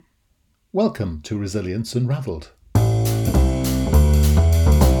Welcome to Resilience Unravelled.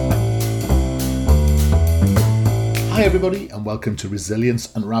 Hi everybody and welcome to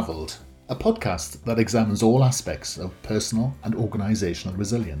Resilience Unravelled, a podcast that examines all aspects of personal and organisational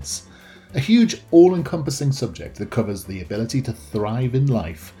resilience. A huge all-encompassing subject that covers the ability to thrive in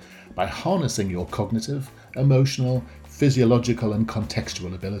life by harnessing your cognitive, emotional, physiological and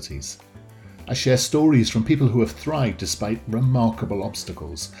contextual abilities. I share stories from people who have thrived despite remarkable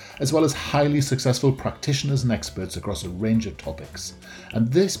obstacles, as well as highly successful practitioners and experts across a range of topics. And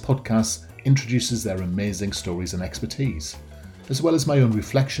this podcast introduces their amazing stories and expertise, as well as my own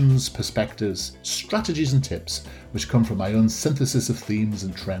reflections, perspectives, strategies and tips, which come from my own synthesis of themes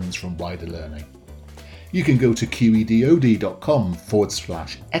and trends from wider learning. You can go to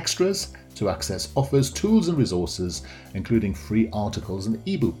qedod.com/extras to access offers, tools and resources, including free articles and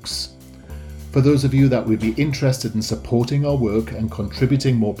ebooks. For those of you that would be interested in supporting our work and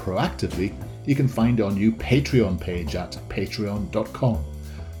contributing more proactively, you can find our new Patreon page at patreon.com.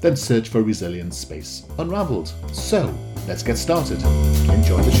 Then search for Resilience Space Unravelled. So, let's get started.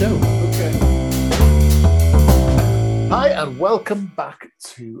 Enjoy the show. Okay. Hi, and welcome back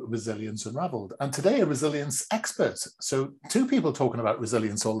to Resilience Unravelled. And today, a resilience expert. So, two people talking about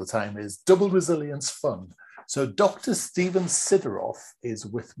resilience all the time is double resilience fun. So Dr. Stephen Sidoroff is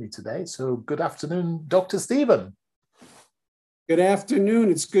with me today. So good afternoon, Dr. Stephen. Good afternoon.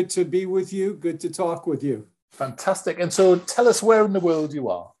 It's good to be with you. Good to talk with you. Fantastic. And so tell us where in the world you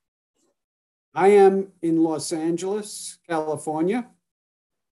are. I am in Los Angeles, California,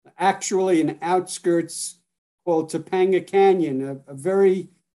 actually in outskirts called Topanga Canyon, a very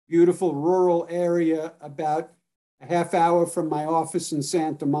beautiful rural area about a half hour from my office in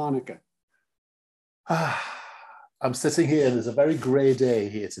Santa Monica. I'm sitting here, and there's a very grey day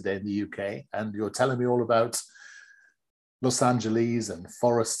here today in the UK, and you're telling me all about Los Angeles and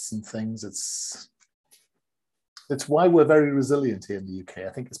forests and things. It's why we're very resilient here in the UK.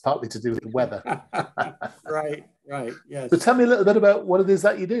 I think it's partly to do with the weather. Right, yes. So tell me a little bit about what it is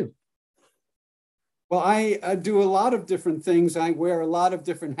that you do. Well, I do a lot of different things. I wear a lot of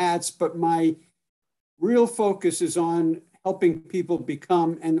different hats, but my real focus is on helping people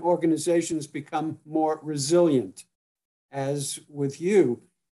become and organizations become more resilient. As with you,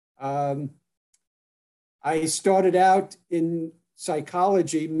 I started out in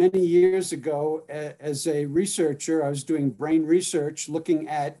psychology many years ago as a researcher. I was doing brain research, looking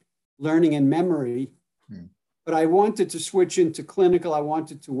at learning and memory, but I wanted to switch into clinical. I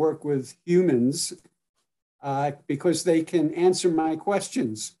wanted to work with humans because they can answer my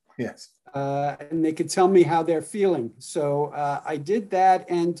questions. Yes. And they could tell me how they're feeling. So I did that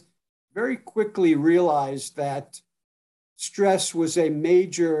and very quickly realized that stress was a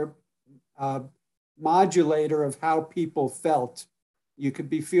major modulator of how people felt. You could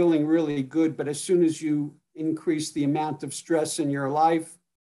be feeling really good, but as soon as you increase the amount of stress in your life,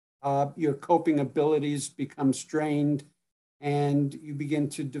 your coping abilities become strained and you begin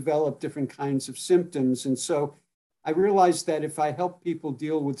to develop different kinds of symptoms. And so I realized that if I help people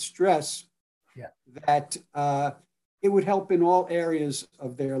deal with stress, that it would help in all areas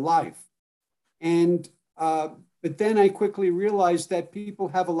of their life. And but then I quickly realized that people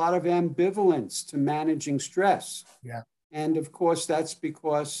have a lot of ambivalence to managing stress. Yeah. And of course, that's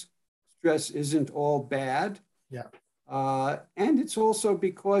because stress isn't all bad. Yeah. And it's also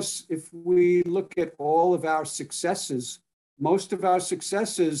because if we look at all of our successes, most of our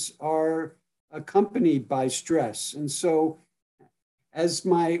successes are accompanied by stress. And so as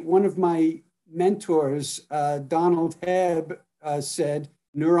one of my mentors, Donald Hebb, said,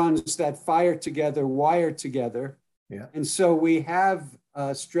 neurons that fire together wire together. Yeah. And so we have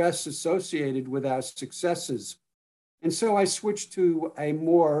stress associated with our successes. And so I switched to a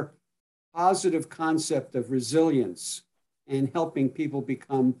more positive concept of resilience and helping people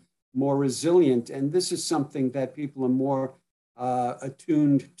become more resilient. And this is something that people are more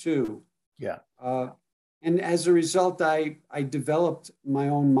attuned to. Yeah. And as a result, I developed my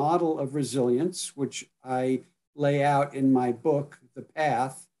own model of resilience, which I lay out in my book, The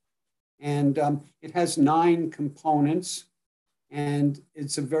Path. And it has 9 components, and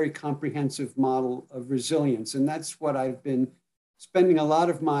it's a very comprehensive model of resilience. And that's what I've been spending a lot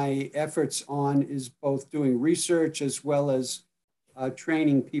of my efforts on, is both doing research as well as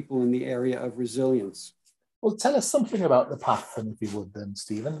training people in the area of resilience. Well, tell us something about the path, then, if you would, then,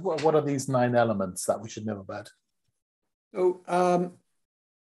 Stephen. What are these 9 elements that we should know about? So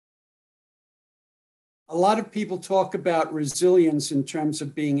a lot of people talk about resilience in terms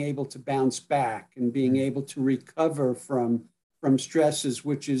of being able to bounce back and being able to recover from stresses,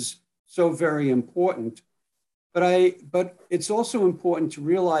 which is so very important. but it's also important to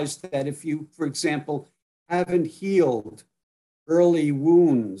realize that if you, for example, haven't healed early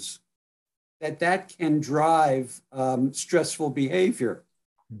wounds, that can drive stressful behavior.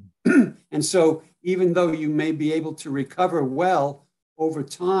 And so even though you may be able to recover well, over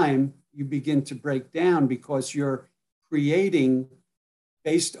time, you begin to break down because you're creating,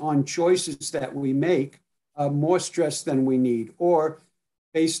 based on choices that we make, more stress than we need, or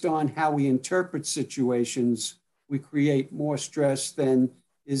based on how we interpret situations, we create more stress than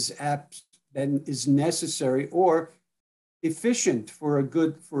is necessary or efficient for a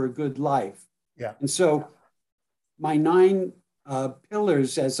good life. Yeah. And so my 9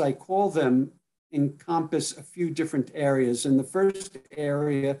 pillars, as I call them, encompass a few different areas. And the first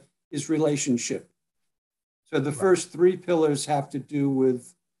area is relationship. So the first 3 pillars have to do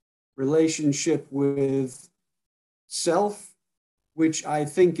with relationship with self, which I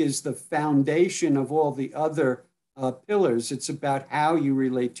think is the foundation of all the other pillars. It's about how you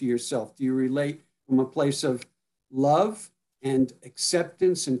relate to yourself. Do you relate from a place of love and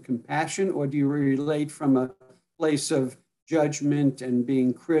acceptance and compassion, or do you relate from a place of judgment and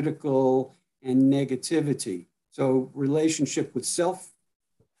being critical and negativity? So relationship with self,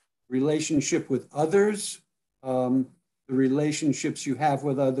 relationship with others, the relationships you have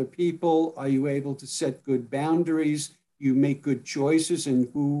with other people. Are you able to set good boundaries? You make good choices in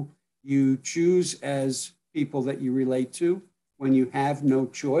who you choose as people that you relate to. When you have no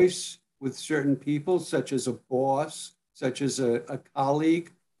choice with certain people, such as a boss, such as a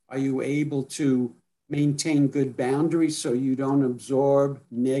colleague, are you able to maintain good boundaries so you don't absorb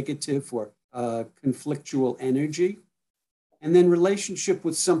negative or conflictual energy? And then relationship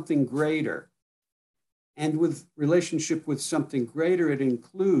with something greater. And with relationship with something greater, it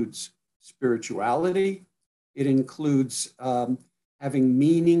includes spirituality. It includes having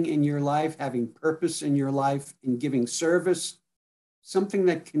meaning in your life, having purpose in your life, and giving service, something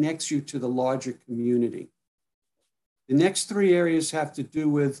that connects you to the larger community. The next 3 areas have to do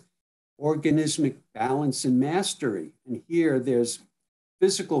with organismic balance and mastery. And here there's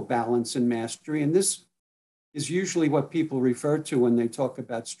physical balance and mastery. And this is usually what people refer to when they talk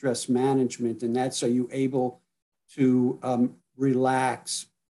about stress management. And that's, are you able to relax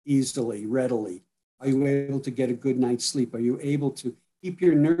easily, readily? Are you able to get a good night's sleep? Are you able to keep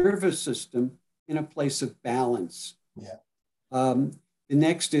your nervous system in a place of balance? Yeah. The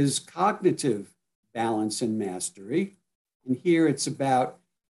next is cognitive balance and mastery. And here it's about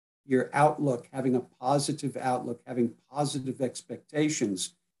your outlook, having a positive outlook, having positive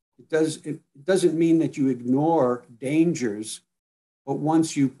expectations. It doesn't mean that you ignore dangers, but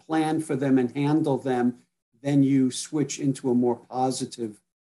once you plan for them and handle them, then you switch into a more positive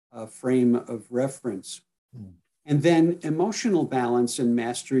frame of reference. And then emotional balance and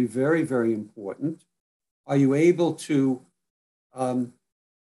mastery, very, very important. Are you able to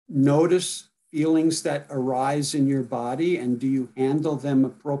notice feelings that arise in your body, and do you handle them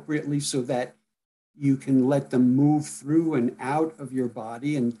appropriately so that you can let them move through and out of your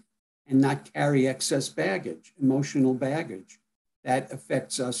body and not carry excess baggage, emotional baggage that can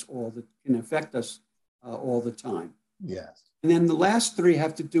affect us all the time. Yes. And then the last 3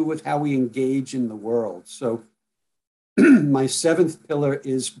 have to do with how we engage in the world. So my 7th pillar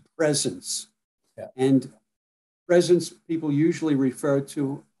is presence. Yeah. And presence, people usually refer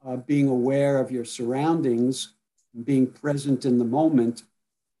to being aware of your surroundings, being present in the moment.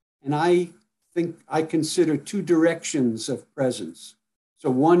 And I think I consider 2 directions of presence. So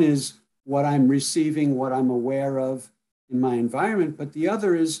one is what I'm receiving, what I'm aware of in my environment, but the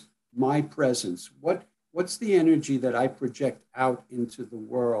other is my presence. What's the energy that I project out into the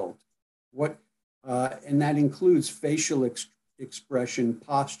world? And that includes facial expression,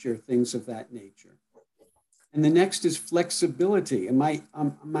 posture, things of that nature. And the next is flexibility. Am I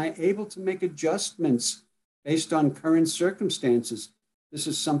able to make adjustments based on current circumstances? This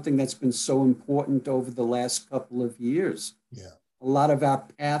is something that's been so important over the last couple of years. Yeah. A lot of our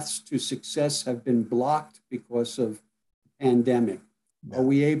paths to success have been blocked because of the pandemic. Yeah. Are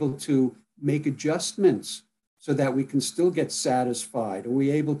we able to make adjustments so that we can still get satisfied? Are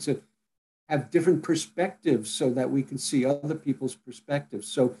we able to have different perspectives so that we can see other people's perspectives?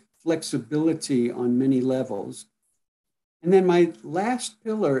 So flexibility on many levels. And then my last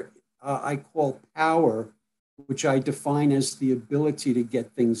pillar I call power, which I define as the ability to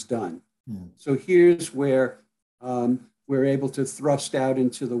get things done. So here's where we're able to thrust out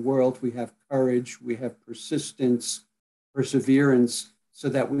into the world. We have courage, we have persistence, perseverance, so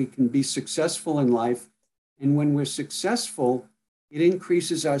that we can be successful in life. And when we're successful, it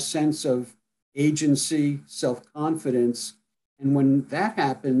increases our sense of agency, self-confidence. And when that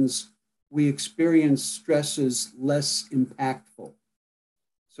happens, we experience stresses less impactful.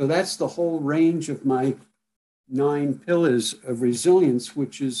 So that's the whole range of my 9 pillars of resilience,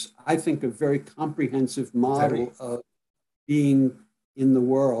 which is, I think, a very comprehensive model of being in the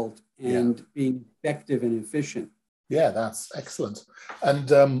world and being effective and efficient. Yeah, that's excellent.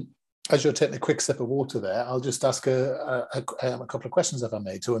 And as you're taking a quick sip of water there, I'll just ask a couple of questions, if I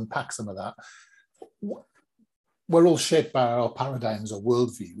may, to unpack some of that. We're all shaped by our paradigms or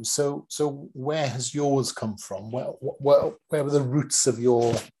worldviews. So where has yours come from? Where were the roots of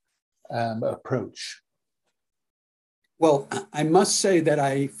your approach? Well, I must say that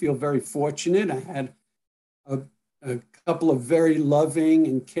I feel very fortunate. I had a couple of very loving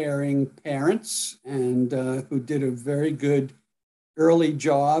and caring parents, and who did a very good early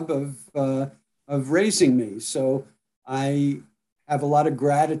job of raising me. So I have a lot of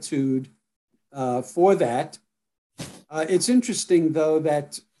gratitude for that. It's interesting, though,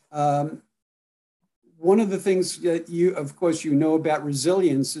 that one of the things that of course, about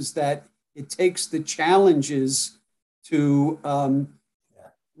resilience is that it takes the challenges to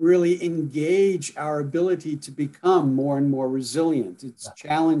really engage our ability to become more and more resilient. Its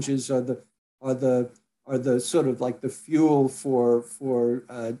challenges are the sort of like the fuel for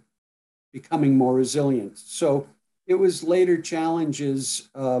becoming more resilient. So it was later challenges,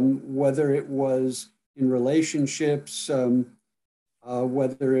 whether it was in relationships,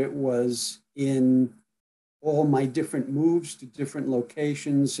 whether it was in all my different moves to different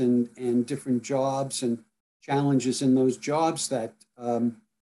locations and different jobs and challenges in those jobs that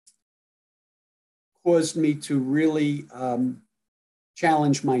caused me to really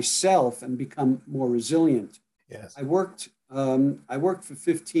challenge myself and become more resilient. Yes. I worked for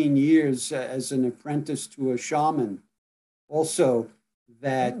 15 years as an apprentice to a shaman, also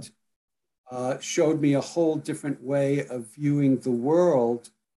that showed me a whole different way of viewing the world,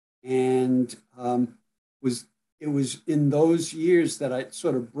 and it was in those years that I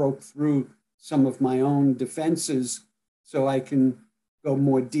sort of broke through some of my own defenses so I can go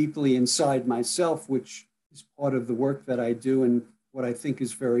more deeply inside myself, which is part of the work that I do. And what I think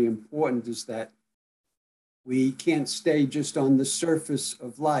is very important is that we can't stay just on the surface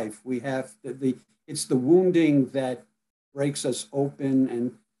of life. We have it's the wounding that breaks us open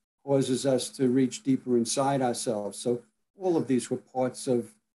and causes us to reach deeper inside ourselves. So all of these were parts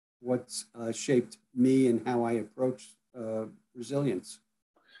of what's shaped me and how I approach resilience.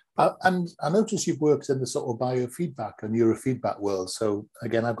 And I notice you've worked in the sort of biofeedback and neurofeedback world. So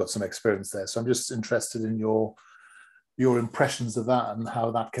again, I've got some experience there. So I'm just interested in your impressions of that and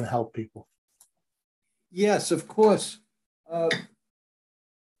how that can help people. Yes, of course.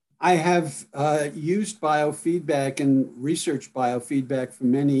 I have used biofeedback and researched biofeedback for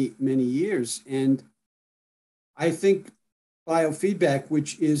many, many years. And I think biofeedback,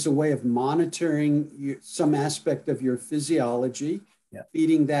 which is a way of monitoring some aspect of your physiology,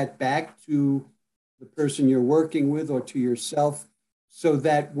 feeding that back to the person you're working with or to yourself, so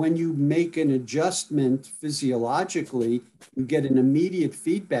that when you make an adjustment physiologically, you get an immediate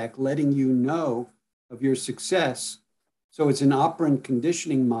feedback letting you know of your success. So it's an operant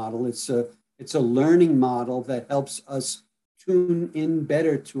conditioning model. It's a learning model that helps us tune in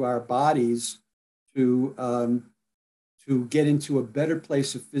better to our bodies to get into a better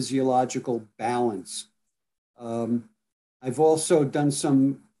place of physiological balance. I've also done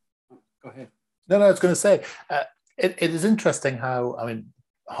some. Go ahead. No, I was going to say, it is interesting how,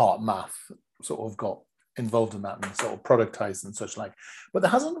 HeartMath sort of got involved in that and sort of productized and such like, but there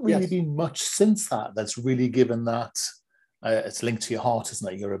hasn't really been much since that's really given that. It's linked to your heart,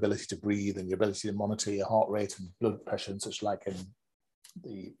 isn't it? Your ability to breathe and your ability to monitor your heart rate and blood pressure and such like, and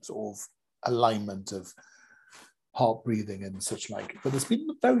the sort of alignment of heart breathing and such like. But there's been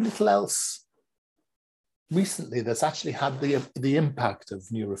very little else recently that's actually had the impact of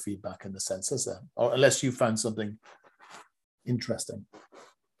neurofeedback in the sense, is there? Or unless you found something interesting.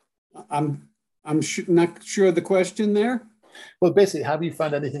 I'm not sure of the question there. Well, basically, have you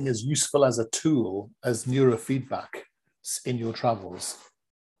found anything as useful as a tool as neurofeedback in your travels?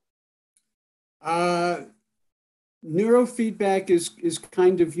 Neurofeedback is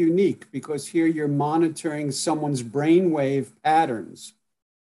kind of unique because here you're monitoring someone's brainwave patterns.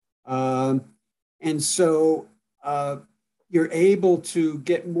 And so you're able to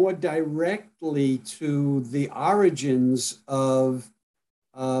get more directly to the origins of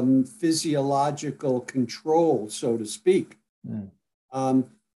physiological control, so to speak.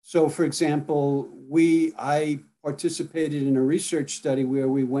 So, for example, I participated in a research study where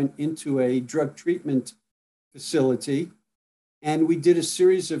we went into a drug treatment facility, and we did a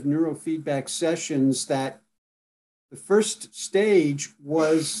series of neurofeedback sessions that the first stage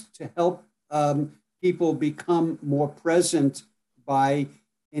was to help people become more present by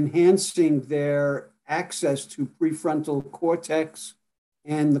enhancing their access to prefrontal cortex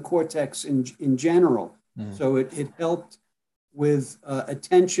and the cortex in general. So it helped with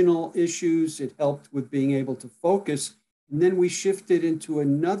attentional issues. It helped with being able to focus. And then we shifted into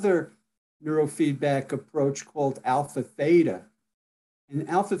another neurofeedback approach called alpha theta. And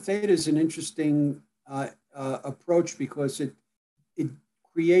alpha theta is an interesting approach because it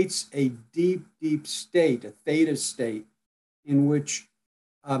creates a deep, deep state, a theta state, in which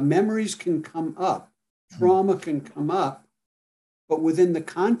memories can come up, trauma can come up, but within the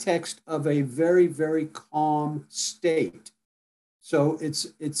context of a very, very calm state. So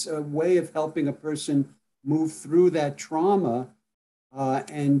it's a way of helping a person move through that trauma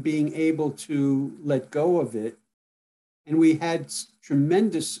and being able to let go of it. And we had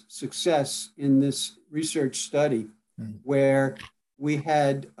tremendous success in this research study where we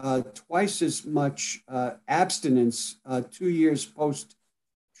had twice as much abstinence 2 years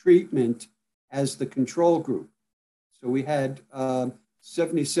post-treatment as the control group. So we had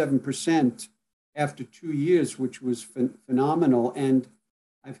 77% after 2 years, which was phenomenal. And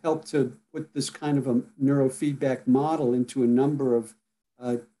I've helped to put this kind of a neurofeedback model into a number of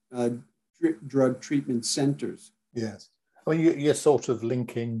drug treatment centers. Yes. I mean, you're sort of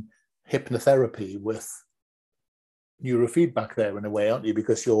linking hypnotherapy with neurofeedback there in a way, aren't you?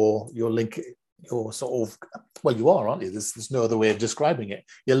 Because you're sort of, well, you are, aren't you? There's no other way of describing it.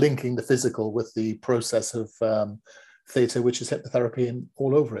 You're linking the physical with the process of theta, which is hypnotherapy, and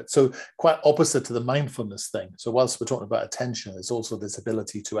all over it. So quite opposite to the mindfulness thing. So whilst we're talking about attention, there's also this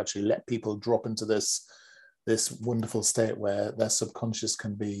ability to actually let people drop into this wonderful state where their subconscious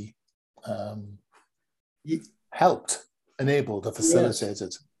can be helped, enabled, or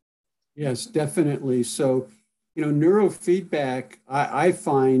facilitated. Yes, definitely. So, neurofeedback, I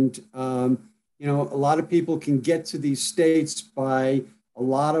find, a lot of people can get to these states by a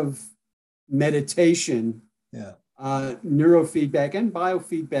lot of meditation. Yeah. Neurofeedback and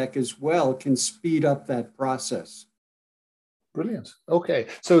biofeedback as well can speed up that process. Brilliant. Okay,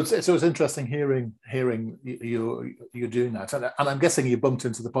 so it's interesting hearing you're doing that, and I'm guessing you bumped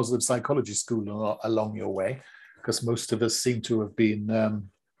into the positive psychology school along your way, because most of us seem to have been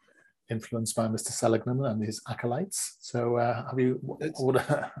influenced by Mr. Seligman and his acolytes. So, how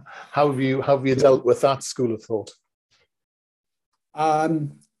have you dealt with that school of thought?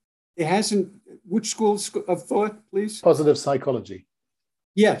 It hasn't. Which school of thought, please? Positive psychology.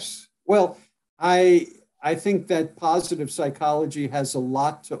 Yes. Well, I think that positive psychology has a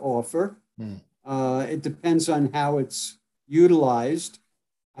lot to offer. It depends on how it's utilized.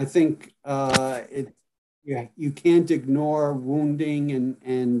 I think you can't ignore wounding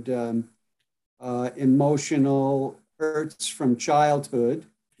and emotional hurts from childhood.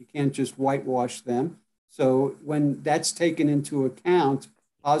 You can't just whitewash them. So when that's taken into account,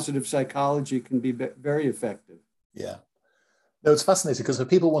 positive psychology can be very effective. Yeah. No, it's fascinating because if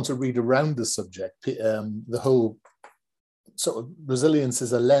people want to read around the subject, the whole sort of resilience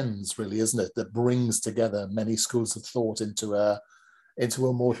is a lens, really, isn't it, that brings together many schools of thought into a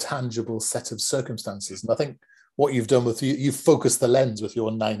more tangible set of circumstances. And I think what you've done you've focused the lens with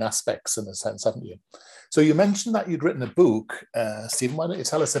your 9 aspects in a sense, haven't you? So you mentioned that you'd written a book. Stephen, why don't you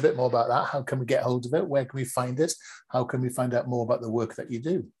tell us a bit more about that? How can we get hold of it? Where can we find it? How can we find out more about the work that you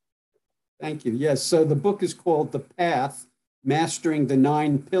do? Thank you. Yes. So the book is called The Path: Mastering the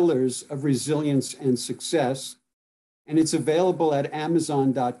 9 Pillars of Resilience and Success. And it's available at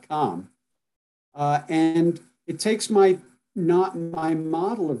Amazon.com. And it takes my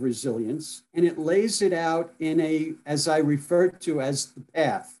model of resilience and it lays it out in as I refer to as the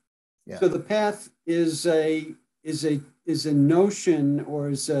path. Yeah. So the path is a notion, or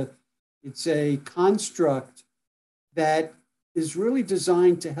it's a construct that is really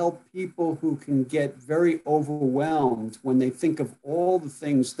designed to help people who can get very overwhelmed when they think of all the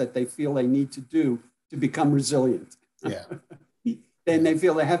things that they feel they need to do to become resilient. Yeah. Then they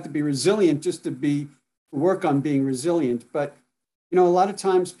feel they have to be resilient just to work on being resilient. But, a lot of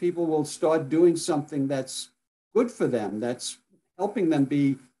times people will start doing something that's good for them, that's helping them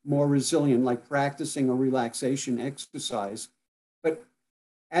be more resilient, like practicing a relaxation exercise. But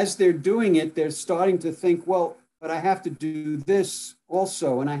as they're doing it, they're starting to think, well, but I have to do this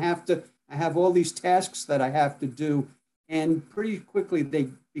also, and I have all these tasks that I have to do, and pretty quickly they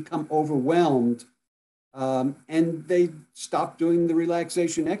become overwhelmed, and they stop doing the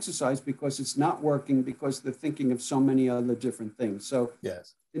relaxation exercise because it's not working, because they're thinking of so many other different things. So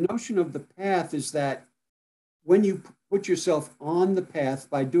yes, the notion of the path is that when put yourself on the path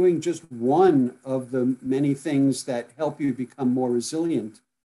by doing just one of the many things that help you become more resilient,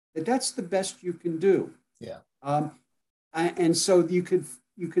 that's the best you can do. Yeah. And so you could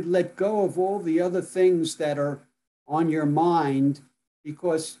let go of all the other things that are on your mind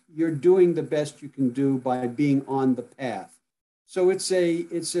because you're doing the best you can do by being on the path. So it's a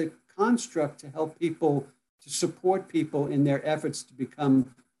construct to help people, to support people in their efforts to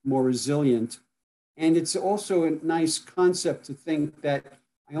become more resilient. And it's also a nice concept to think that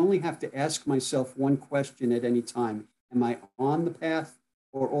I only have to ask myself one question at any time. Am I on the path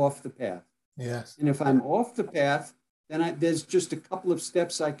or off the path? Yes. And if I'm off the path, then there's just a couple of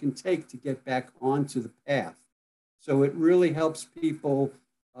steps I can take to get back onto the path. So it really helps people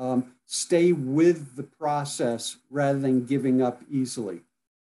stay with the process rather than giving up easily.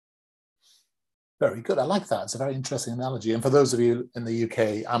 Very good. I like that. It's a very interesting analogy. And for those of you in the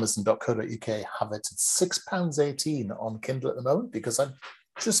UK, Amazon.co.uk have it at £6.18 on Kindle at the moment because I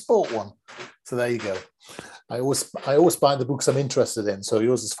just bought one. So there you go. I always buy the books I'm interested in. So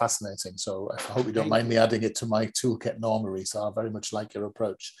yours is fascinating. So I hope you don't mind me adding it to my toolkit normally. So I very much like your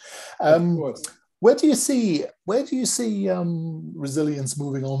approach. Of course. Where do you see resilience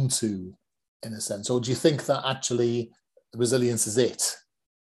moving on to, in a sense, or do you think that actually resilience is it?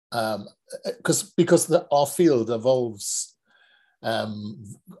 Because our field evolves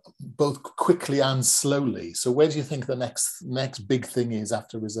both quickly and slowly. So where do you think the next big thing is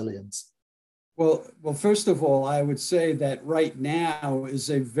after resilience? Well, first of all, I would say that right now is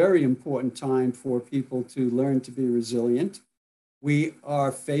a very important time for people to learn to be resilient. We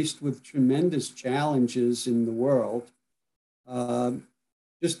are faced with tremendous challenges in the world.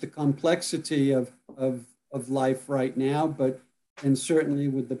 Just the complexity of life right now, and certainly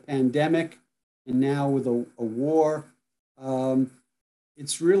with the pandemic and now with a war,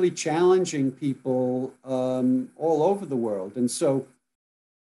 it's really challenging people all over the world. And so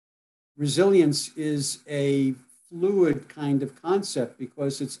resilience is a fluid kind of concept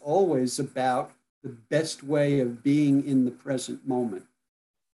because it's always about the best way of being in the present moment.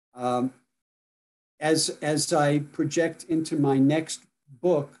 As I project into my next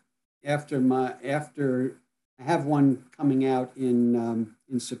book, after I have one coming out in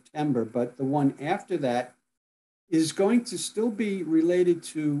September, but the one after that is going to still be related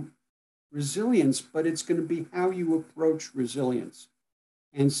to resilience, but it's going to be how you approach resilience.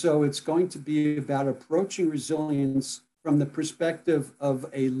 And so it's going to be about approaching resilience from the perspective of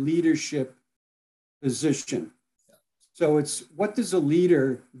a leadership position. So it's, what does a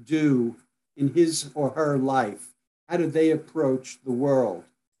leader do in his or her life? How do they approach the world?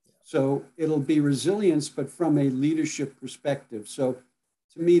 So it'll be resilience, but from a leadership perspective. So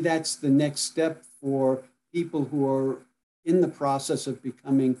to me, that's the next step for people who are in the process of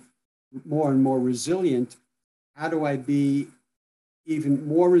becoming more and more resilient. How do I be even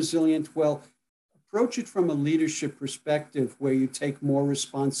more resilient? Well, approach it from a leadership perspective where you take more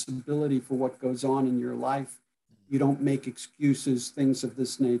responsibility for what goes on in your life. You don't make excuses, things of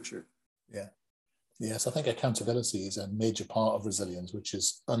this nature. Yeah. Yes, I think accountability is a major part of resilience, which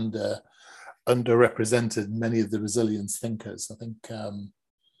is underrepresented in many of the resilience thinkers.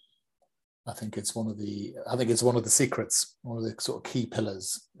 I think it's one of the secrets, one of the sort of key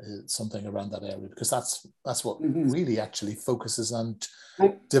pillars, something around that area, because that's what really actually focuses and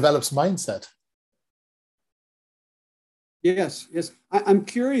develops mindset. Yes. I'm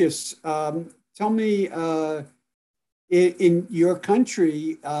curious. Tell me, in your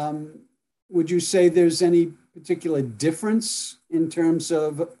country, would you say there's any particular difference in terms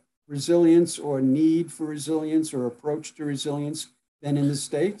of resilience or need for resilience or approach to resilience than in the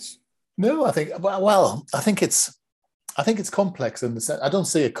States? No, I think it's complex in the sense. I don't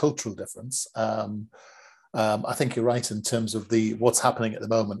see a cultural difference. I think you're right in terms of what's happening at the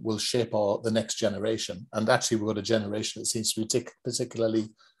moment will shape the next generation. And actually, we've got a generation that seems to be particularly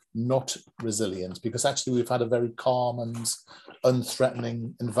not resilient because actually we've had a very calm and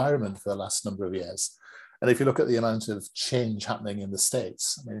unthreatening environment for the last number of years. And if you look at the amount of change happening in the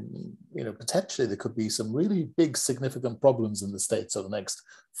States, I mean, potentially there could be some really big, significant problems in the States over the next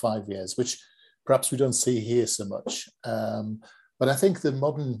 5 years, which perhaps we don't see here so much. But I think the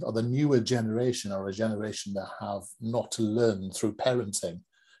modern or the newer generation are a generation that have not learned through parenting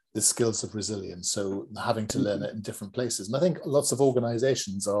the skills of resilience. So having to learn it in different places. And I think lots of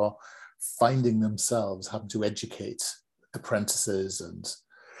organizations are finding themselves having to educate apprentices and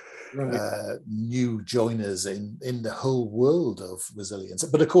new joiners in the whole world of resilience.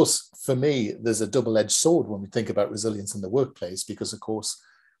 But of course, for me, there's a double-edged sword when we think about resilience in the workplace, because of course,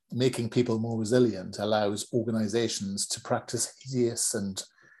 making people more resilient allows organizations to practice hideous and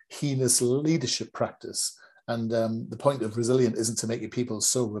heinous leadership practice And the point of resilient isn't to make your people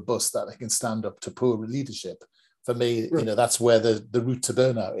so robust that they can stand up to poor leadership. For me, Right. that's where the route to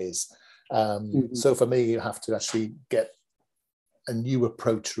burnout is. So for me, you have to actually get a new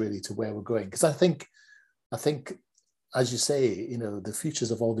approach really to where we're going. Because I think, as you say, the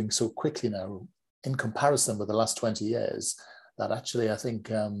future's evolving so quickly now in comparison with the last 20 years that actually I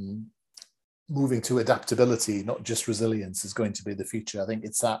think moving to adaptability, not just resilience, is going to be the future. I think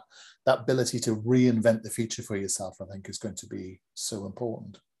it's that ability to reinvent the future for yourself, I think, is going to be so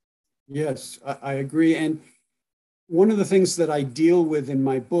important. Yes, I agree. And one of the things that I deal with in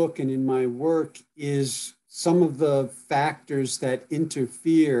my book and in my work is some of the factors that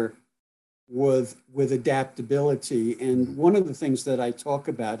interfere with adaptability. And one of the things that I talk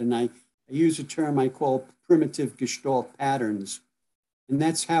about, and I use a term I call primitive Gestalt patterns. And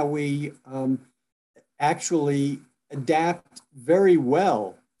that's how we actually adapt very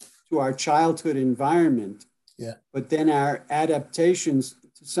well to our childhood environment. Yeah. But then our adaptations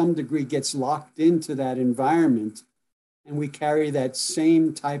to some degree gets locked into that environment. And we carry that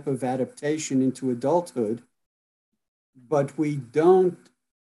same type of adaptation into adulthood. But we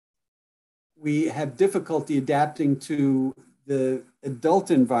have difficulty adapting to the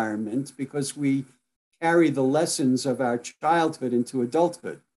adult environment because we carry the lessons of our childhood into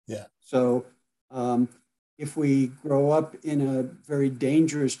adulthood. Yeah. So if we grow up in a very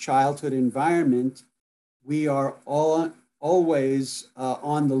dangerous childhood environment, we are always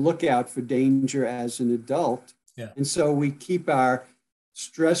on the lookout for danger as an adult. Yeah. And so we keep our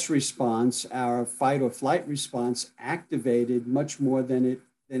stress response, our fight or flight response activated much more than it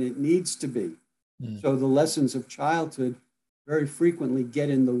needs to be. So the lessons of childhood very frequently get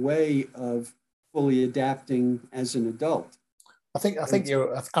in the way of fully adapting as an adult. I think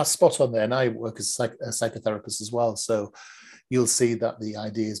you're spot on there, and I work as a psychotherapist as well. So you'll see that the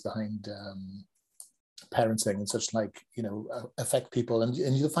ideas behind parenting and such affect people, and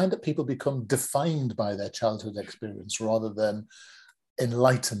you'll find that people become defined by their childhood experience rather than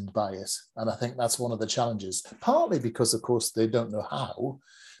enlightened by it. And I think that's one of the challenges, partly because, of course, they don't know how,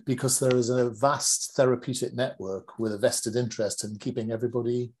 because there is a vast therapeutic network with a vested interest in keeping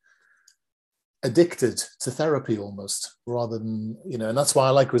everybody addicted to therapy almost, rather than, and that's why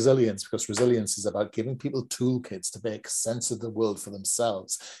I like resilience, because resilience is about giving people toolkits to make sense of the world for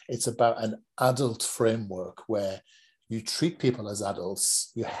themselves. It's about an adult framework where you treat people as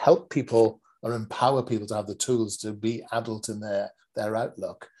adults, you help people or empower people to have the tools to be adult in their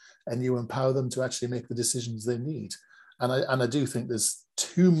outlook, and you empower them to actually make the decisions they need. And I do think there's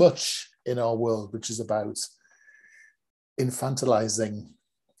too much in our world which is about infantilizing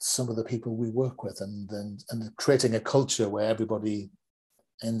some of the people we work with and creating a culture where everybody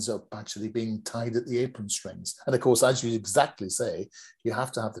ends up actually being tied at the apron strings. And of course, as you exactly say, you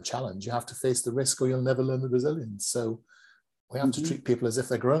have to have the challenge, you have to face the risk, or you'll never learn the resilience. So we have to treat people as if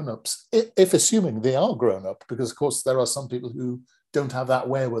they're grown-ups, if assuming they are grown-up, because of course there are some people who don't have that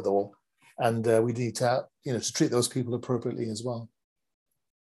wherewithal, and we need to treat those people appropriately as well.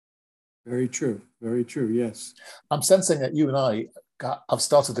 Very true, yes. I'm sensing that you and I've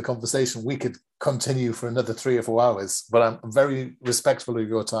started the conversation. We could continue for another 3 or 4 hours, but I'm very respectful of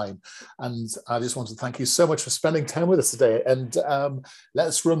your time. And I just want to thank you so much for spending time with us today. And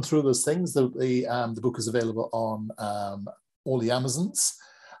let's run through those things. The book is available on all the Amazons.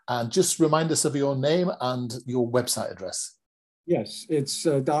 And just remind us of your name and your website address. Yes, it's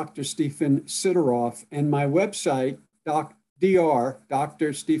Dr. Stephen Sidoroff, and my website,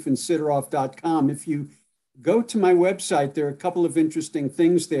 drstephensidoroff.com. If you go to my website, there are a couple of interesting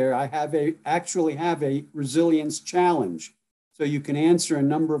things there. I actually have a resilience challenge. So you can answer a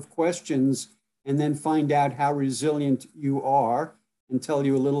number of questions and then find out how resilient you are and tell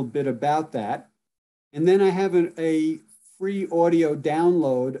you a little bit about that. And then I have a free audio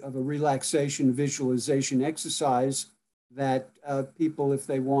download of a relaxation visualization exercise that people, if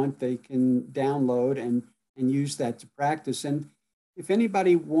they want, they can download and use that to practice. And if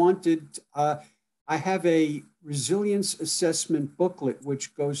anybody wanted, I have a resilience assessment booklet,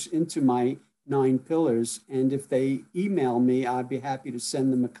 which goes into my 9 pillars. And if they email me, I'd be happy to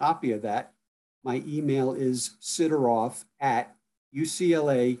send them a copy of that. My email is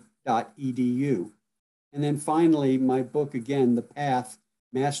sidoroff@ucla.edu. And then finally, my book, again, The Path,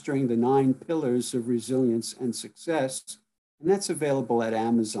 Mastering the 9 Pillars of Resilience and Success. And that's available at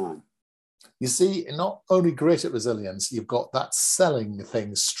Amazon. You see, not only great at resilience, you've got that selling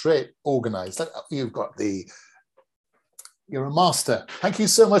thing straight organized. You're a master. Thank you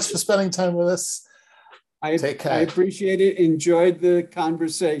so much for spending time with us. Take care. I appreciate it. Enjoyed the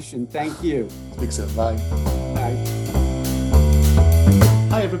conversation. Thank you. Speak soon. Bye. Bye.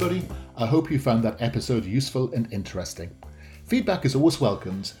 Hi, everybody. I hope you found that episode useful and interesting. Feedback is always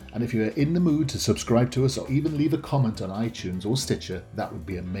welcomed, and if you are in the mood to subscribe to us or even leave a comment on iTunes or Stitcher, that would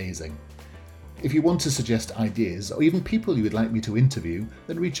be amazing. If you want to suggest ideas or even people you would like me to interview,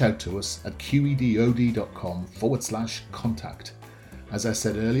 then reach out to us at qedod.com/contact. As I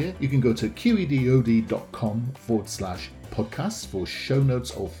said earlier, you can go to qedod.com/podcasts for show notes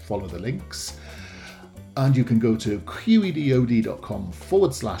or follow the links. And you can go to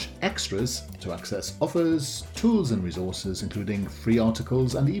qedod.com/extras to access offers, tools and resources, including free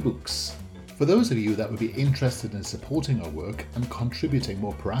articles and ebooks. For those of you that would be interested in supporting our work and contributing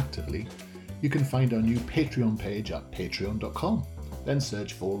more proactively, you can find our new Patreon page at patreon.com. Then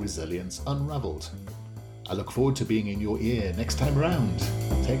search for Resilience Unraveled. I look forward to being in your ear next time around.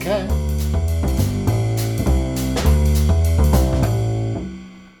 Take care.